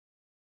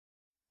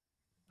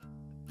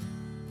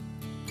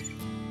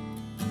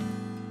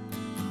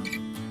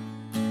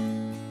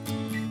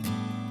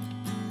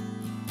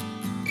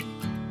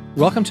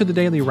Welcome to The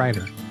Daily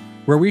Writer,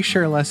 where we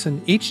share a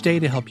lesson each day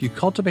to help you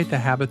cultivate the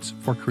habits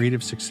for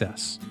creative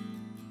success.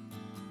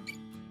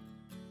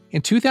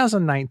 In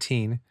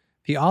 2019,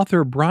 the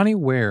author Bronnie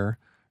Ware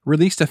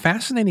released a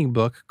fascinating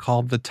book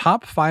called The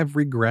Top 5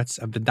 Regrets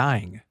of the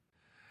Dying.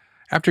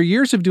 After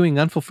years of doing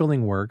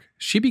unfulfilling work,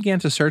 she began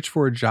to search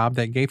for a job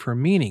that gave her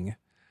meaning.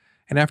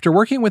 And after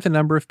working with a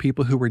number of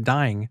people who were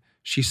dying,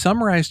 she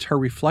summarized her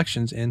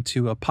reflections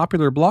into a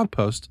popular blog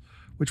post,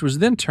 which was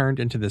then turned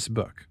into this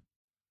book.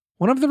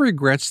 One of the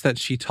regrets that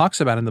she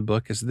talks about in the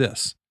book is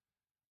this: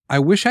 I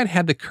wish I'd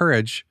had the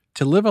courage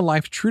to live a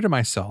life true to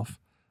myself,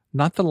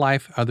 not the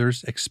life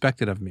others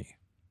expected of me.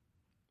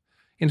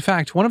 In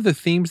fact, one of the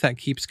themes that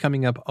keeps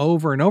coming up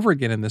over and over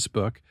again in this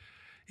book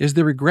is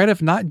the regret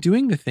of not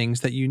doing the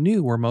things that you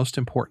knew were most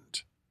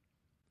important.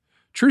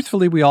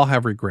 Truthfully, we all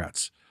have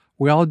regrets.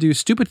 We all do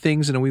stupid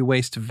things and we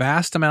waste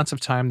vast amounts of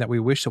time that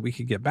we wish that we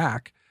could get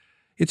back.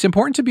 It's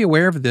important to be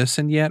aware of this,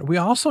 and yet we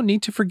also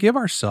need to forgive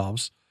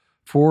ourselves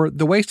for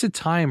the wasted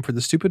time, for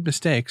the stupid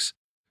mistakes,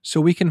 so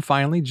we can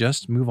finally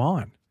just move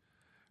on.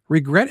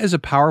 Regret is a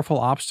powerful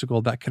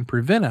obstacle that can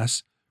prevent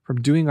us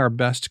from doing our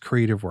best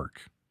creative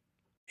work.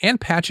 Ann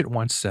Patchett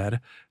once said,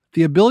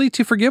 "The ability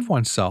to forgive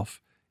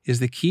oneself is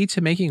the key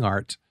to making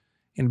art,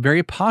 and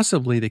very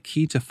possibly the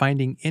key to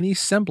finding any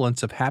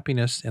semblance of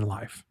happiness in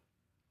life."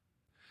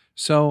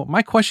 So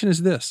my question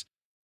is this: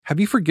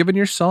 have you forgiven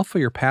yourself for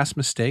your past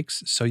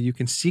mistakes so you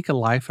can seek a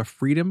life of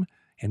freedom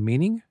and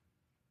meaning?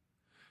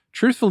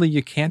 Truthfully,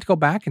 you can't go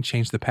back and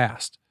change the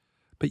past,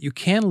 but you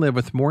can live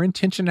with more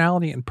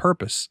intentionality and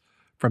purpose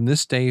from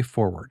this day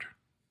forward.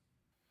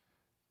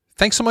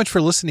 Thanks so much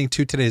for listening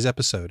to today's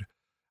episode.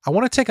 I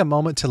want to take a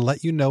moment to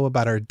let you know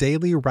about our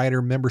Daily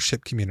Writer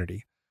membership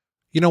community.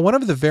 One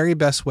of the very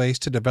best ways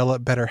to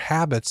develop better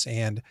habits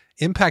and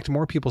impact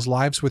more people's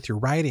lives with your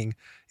writing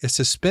is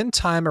to spend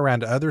time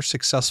around other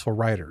successful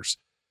writers.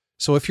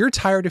 So if you're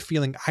tired of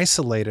feeling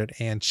isolated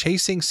and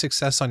chasing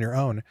success on your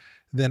own,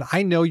 then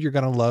I know you're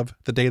going to love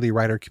the Daily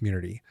Writer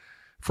community.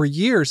 For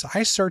years,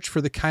 I searched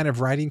for the kind of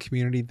writing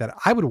community that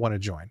I would want to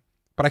join,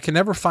 but I could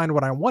never find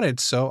what I wanted,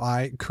 so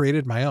I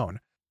created my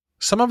own.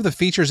 Some of the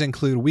features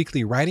include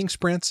weekly writing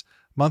sprints,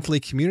 monthly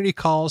community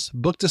calls,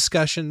 book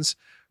discussions,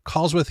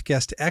 calls with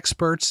guest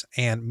experts,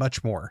 and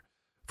much more.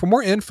 For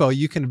more info,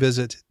 you can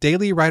visit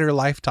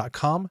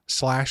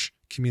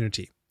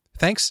dailywriterlife.com/community.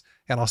 Thanks,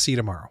 and I'll see you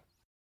tomorrow.